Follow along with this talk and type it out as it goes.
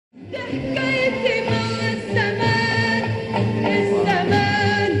حكايتي مع الزمان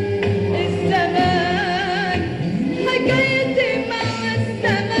الزمان الزمان حكايتي مع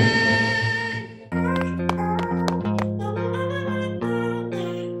الزمان.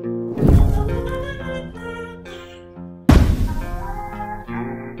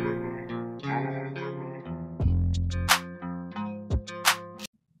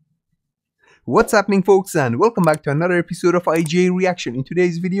 What's happening, folks, and welcome back to another episode of IJayReaction. In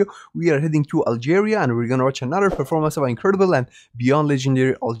today's video, we are heading to Algeria and we're gonna watch another performance of an incredible and beyond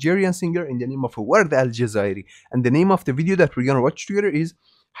legendary Algerian singer in the name of Warda Al-Jazairia. And the name of the video that we're gonna watch together is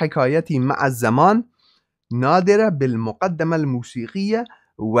حكايتي مع الزمان نادرة بالمقدمة الموسيقية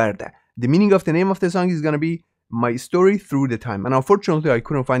وردة. The meaning of the name of the song is gonna be My Story Through the Time. And unfortunately, I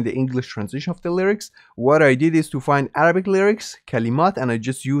couldn't find the English translation of the lyrics. What I did is to find Arabic lyrics, kalimat, and I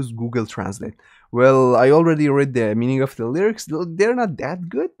just used Google Translate. Well, I already read the meaning of the lyrics. They're not that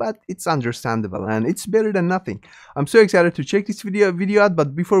good, but it's understandable and it's better than nothing. I'm so excited to check this video out,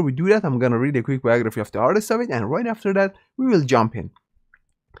 but before we do that, I'm gonna read a quick biography of the artist of it, and right after that, we will jump in.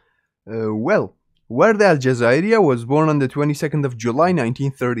 Warda Al-Jazairia was born on the 22nd of July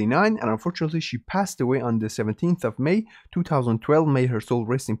 1939, and unfortunately she passed away on the 17th of May 2012. May her soul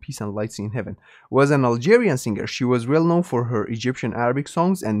rest in peace and light in heaven. Was an Algerian singer. She was well known for her Egyptian Arabic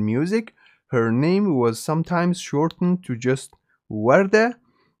songs and music. Her name was sometimes shortened to just Warda,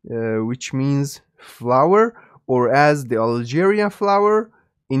 which means flower, or as the Algerian flower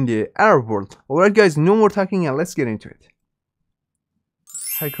in the Arab world. Alright guys, no more talking and let's get into it.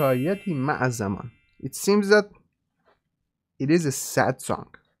 حكايتي مع الزمان. It seems that it is a sad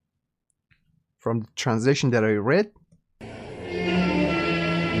song. From the translation that I read.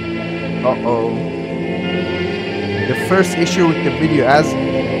 The first issue with the video, as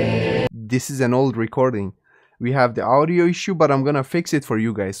this is an old recording, we have the audio issue, but I'm gonna fix it for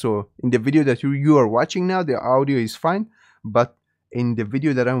you guys. So in the video that you are watching now, the audio is fine, but in the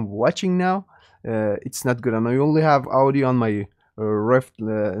video that I'm watching now, it's not good, and I only have audio on my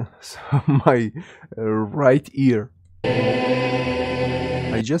right ear.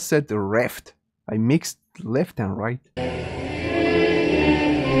 I just said the left. I mixed left and right.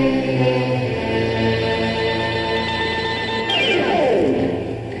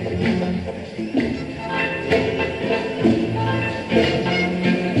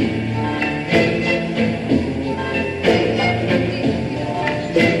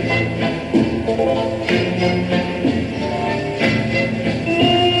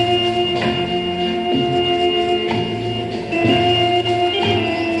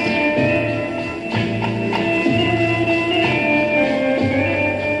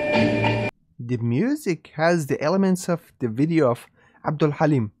 The music has the elements of the video of Abdul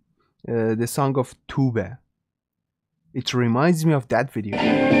Halim, the song of Tuba. It reminds me of that video.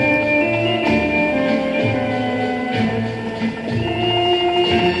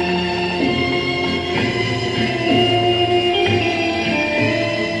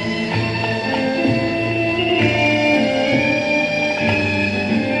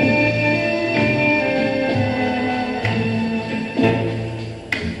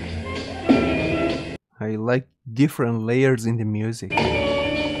 I like different layers in the music.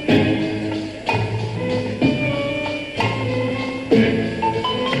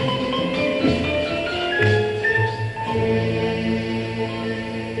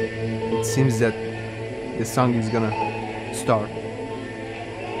 It seems that the song is gonna start.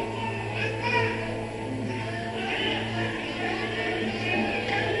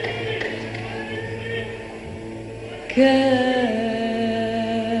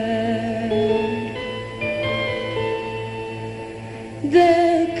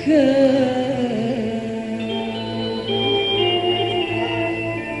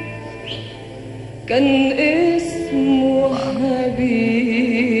 كان اسمه حبيب.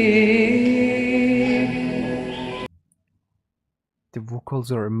 The vocals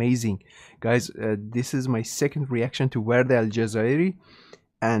are amazing, guys. This is my second reaction to Warda Al-Jazairia,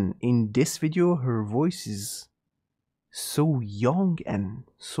 and in this video her voice is so young and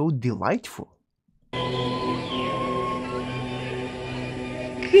so delightful.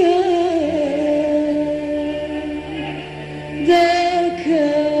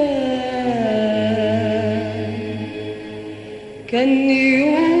 كان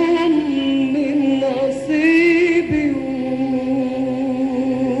يوم من نصيبي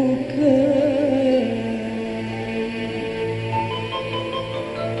وكان.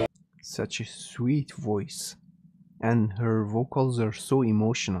 Such a sweet voice, and her vocals are so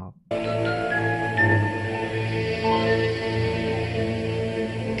emotional.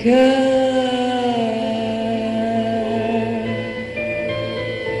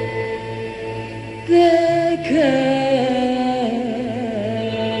 ده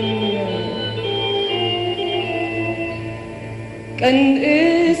كان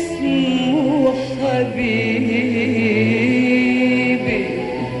اسمه حبيبي،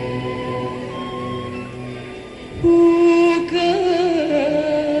 وكان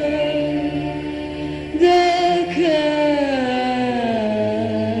ده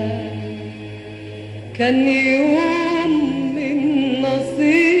كان يوم من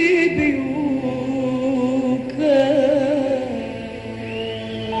نصيبي،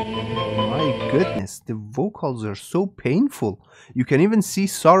 My goodness, the vocals are so painful. You can even see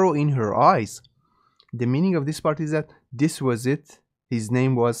sorrow in her eyes. The meaning of this part is that this was it. His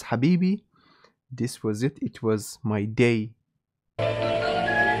name was Habibi. This was it. It was my day.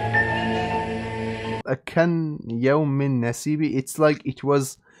 كان يوم من نصيبي. It's like it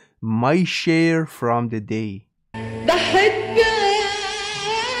was my share from the day. ضحيت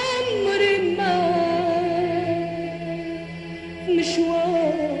بعمري معاك،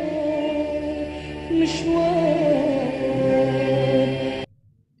 مشوار.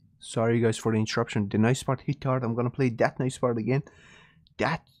 Sorry guys for the interruption. The nice part hit hard. I'm gonna play that nice part again.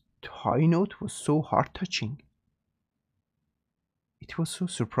 That high note was so heart touching. It was so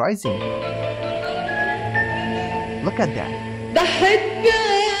surprising. Look at that. ضحيت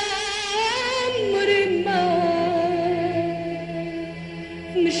بعمري معاك،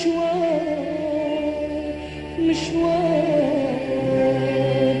 مشوار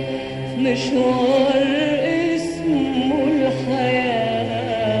اسمه الحياة.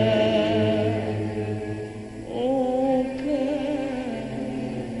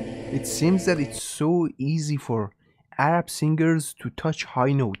 It seems that it's so easy for Arab singers to touch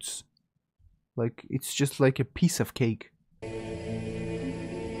high notes. Like it's just like a piece of cake.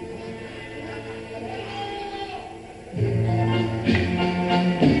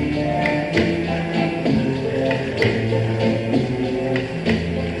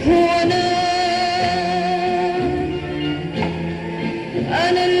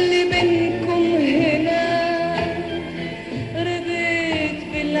 أنا اللي بينكم هنا رضيت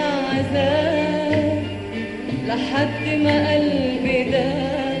بالعذاب لحد ما قلبي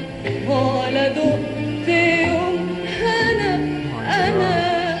داب، ولا دقت يوم أنا.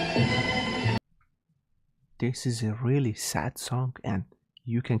 This is a really sad song and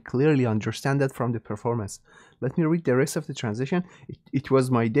you can clearly understand that from the performance. Let me read the rest of the transition. It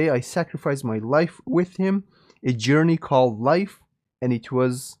was my day, I sacrificed my life with him, a journey called life, and it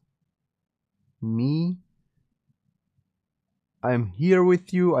was me. I'm here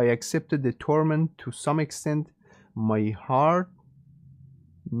with you, I accepted the torment to some extent, my heart,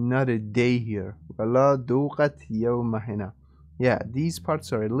 not a day here. ولا دوقت يوم هنا. Yeah, these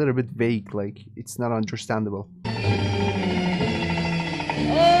parts are a little bit vague, like it's not understandable.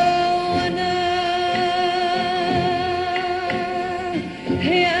 أنا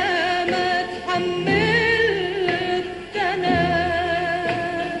يا ما تحملت أنا،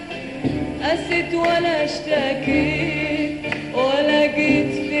 قست ولا اشتكيت ولا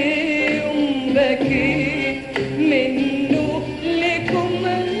جيت في يوم بكيت، منه لكم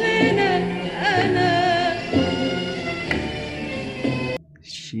هنا أنا.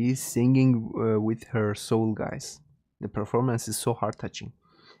 She's singing with her soul, guys. The performance is so heart touching.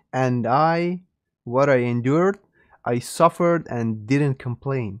 And what I endured, I suffered and didn't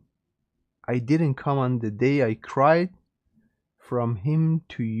complain. I didn't come on the day I cried. From him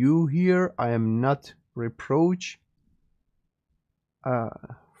to you here, I am not reproach.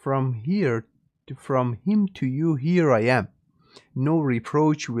 From him to you here I am. No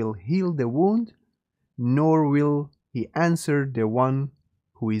reproach will heal the wound, nor will he answer the one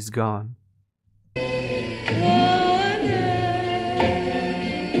who is gone.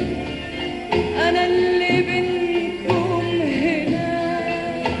 أنا اللي بينكم هنا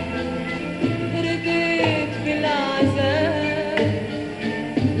رضيت بالعذاب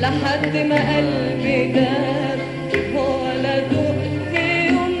لحد ما قلبي داب، ولا دقت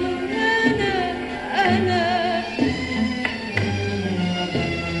يوم أنا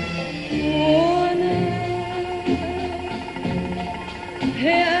وأنا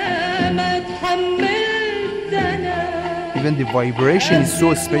يا ما تحملت أنا. Even the vibration is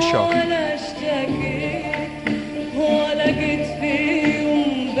so special. ولا اشتكيت ولا جيت في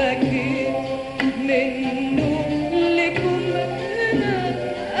يوم بكيت، منه لكم هنا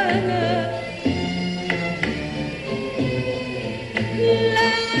أنا.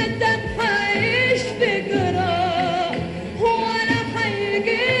 لا تبحيش بجراح ولا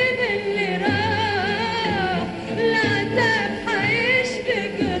حيجيب اللي راح، لا تبحيش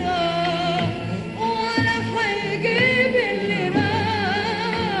بجراح ولا حيجيب اللي راح.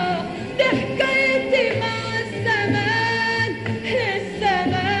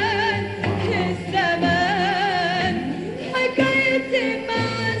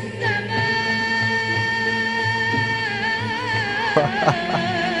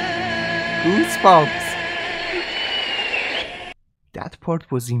 Goosebumps. That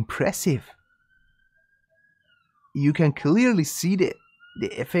part was impressive. You can clearly see the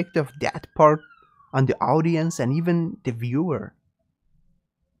effect of that part on the audience and even the viewer.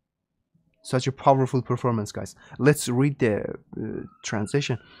 Such a powerful performance, guys. Let's read the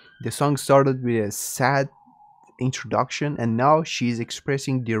transition. The song started with a sad introduction, and now she's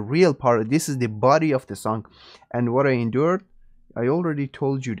expressing the real part. This is the body of the song. And what I endured, I already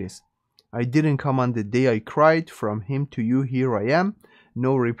told you this. I didn't come on the day I cried. From him to you, here I am.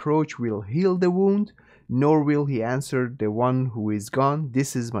 No reproach will heal the wound, nor will he answer the one who is gone.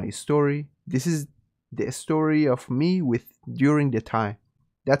 This is my story. This is the story of me with during the time.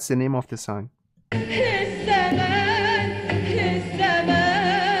 That's the name of the song.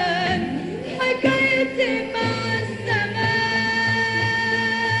 الزمان حكايتي مع الزمان.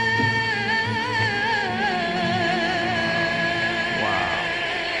 Wow,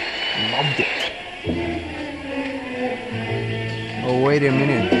 loved it. Oh, wait a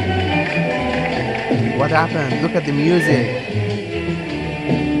minute. What happened? Look at the music.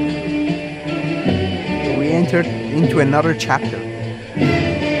 We entered into another chapter.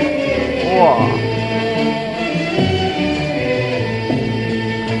 Wow.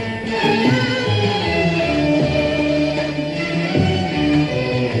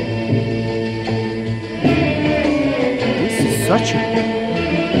 This is such a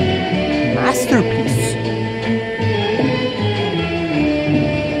masterpiece.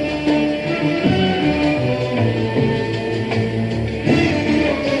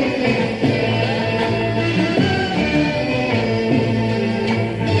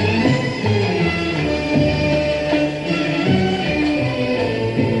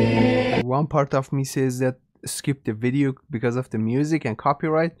 One part of me says that skip the video because of the music and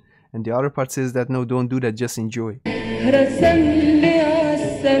copyright, and the other part says that no, don't do that, just enjoy. رسم لي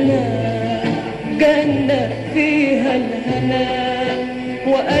عالسماء جنة فيها الهنا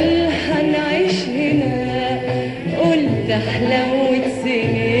وقال هنعيش هنا قلت حلاوة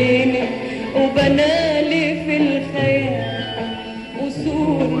سنيني وبنالي في الخيال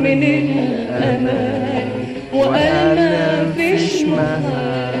قصور من الأمان وقال ما فيش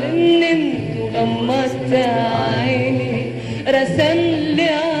محال نمت وغمضت عيني رسم لي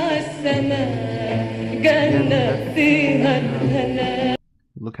عالسماء جنة فيها الهنا.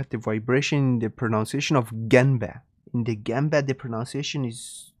 Look at the vibration in the pronunciation of Ganba. In the Gamba, the pronunciation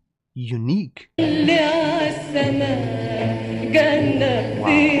is unique. اللي عالسماء جنة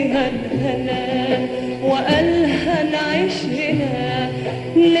فيها الهنا وقال هنعيش هنا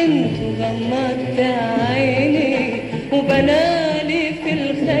نمت وغمضت عيني وبنالي في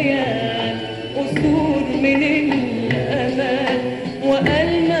الخيال قصور من الأمان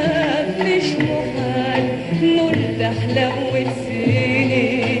وقال ما فيش محال نرد حلاوة سنيني.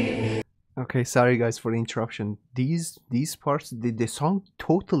 Okay, sorry guys for the interruption. These parts, the song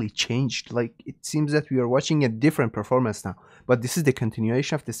totally changed. Like, it seems that we are watching a different performance now. But this is the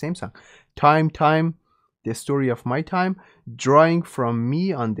continuation of the same song. Time, the story of my time, drawing from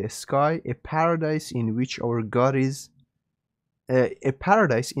me on the sky, a paradise in which our God is, and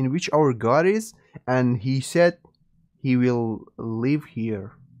he said he will live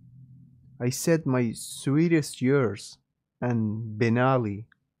here. I said my sweetest years, and Benali.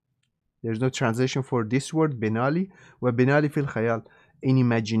 There's no translation for this word, Benali. وَبِنَالِ فِي الْخَيَال, in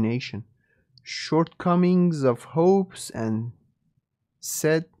imagination. Shortcomings of hopes, and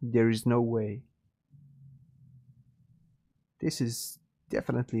said there is no way. This is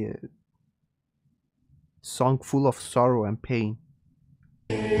definitely a song full of sorrow and pain.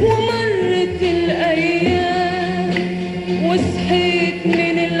 ومرت الأيام وصحيت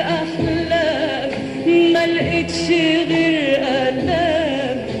من الأحلام ما لقيتش غير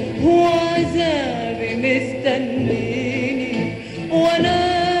آلام وعذابي مستنيني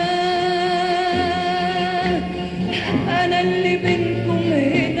وأنا اللي بينكم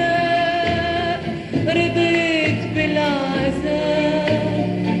هنا رضيت بالعذاب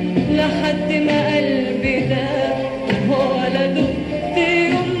لحد ما قلبي داب ولا دقت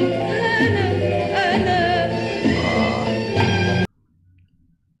يوم أنا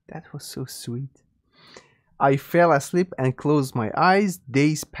That was so sweet. I fell asleep and closed my eyes.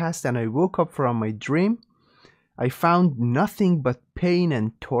 Days passed and I woke up from my dream. I found nothing but pain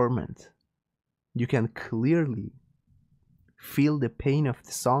and torment. You can clearly feel the pain of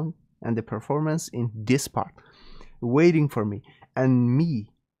the song and the performance in this part. Waiting for me. And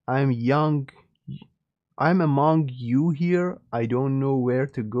me, I'm young. I'm among you here. I don't know where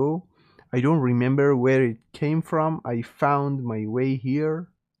to go. I don't remember where it came from. I found my way here.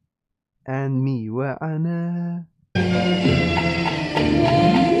 And me, وأنا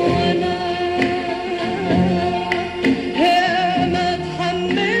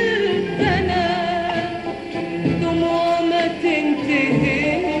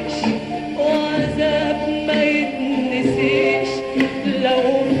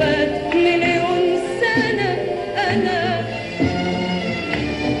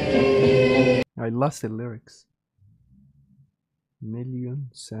lost the lyrics. Million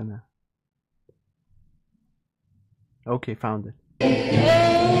Sana. Okay, found it.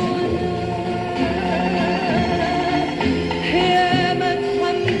 يا ما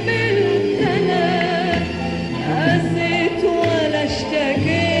اتحملت أنا قسيت ولا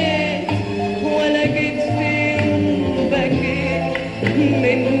اشتكيت ولا جيت في يوم بكيت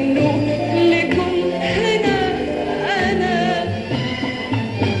منه لكم هنا أنا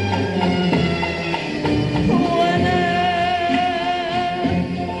وأنا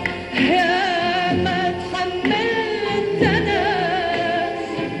يا ما اتحملت أنا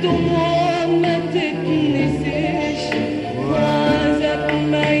دموع ما تتنسيش وعذاب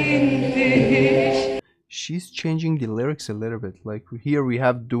ما ينتهيش. She's changing the lyrics a little bit. Like here we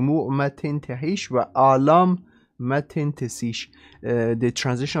have دموع ما تنتهيش وآلام ما تنتسيش. The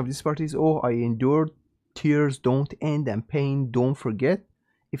transition of this part is, oh, I endured, tears don't end and pain don't forget.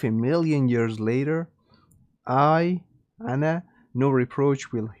 If a million years later Anna, no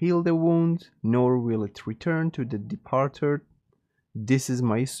reproach will heal the wound, nor will it return to the departed. This is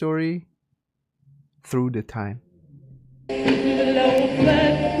my story through the time. لو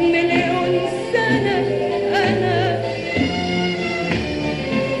فات مليون سنة أنا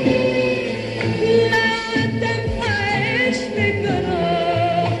لا تنفعش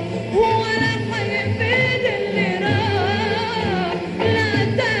بجراح ولا حيفيد اللي راح لا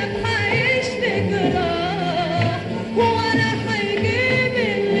تنفعش بجراح ولا حيجيب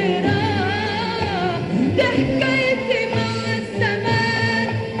اللي راح ده حكايتي مع الزمان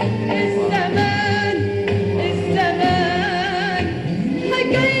الزمان الزمان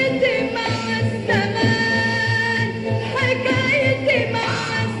حكايتي مع الزمان حكايتي مع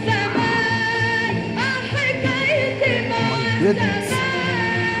الزمان حكايتي مع Goodness. الزمان.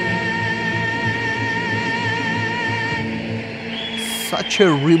 Such a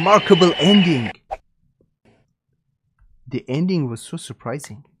remarkable ending. The ending was so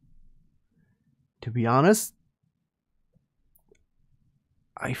surprising. To be honest,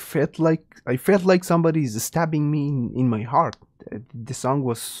 I felt like somebody is stabbing me in my heart. The song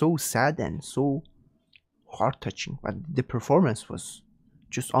was so sad and so heart-touching, but the performance was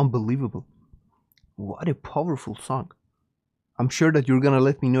just unbelievable. What a powerful song. I'm sure that you're gonna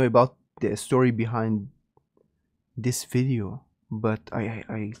let me know about the story behind this video, but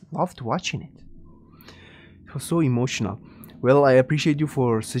I loved watching it. It was so emotional. Well, I appreciate you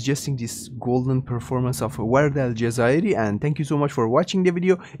for suggesting this golden performance of Warda Al-Jazairia, and thank you so much for watching the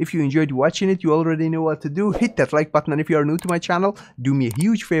video. If you enjoyed watching it, you already know what to do. Hit that like button, and if you are new to my channel, do me a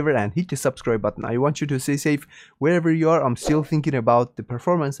huge favor and hit the subscribe button. I want you to stay safe wherever you are. I'm still thinking about the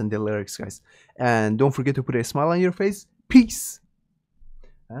performance and the lyrics, guys. And don't forget to put a smile on your face. Peace.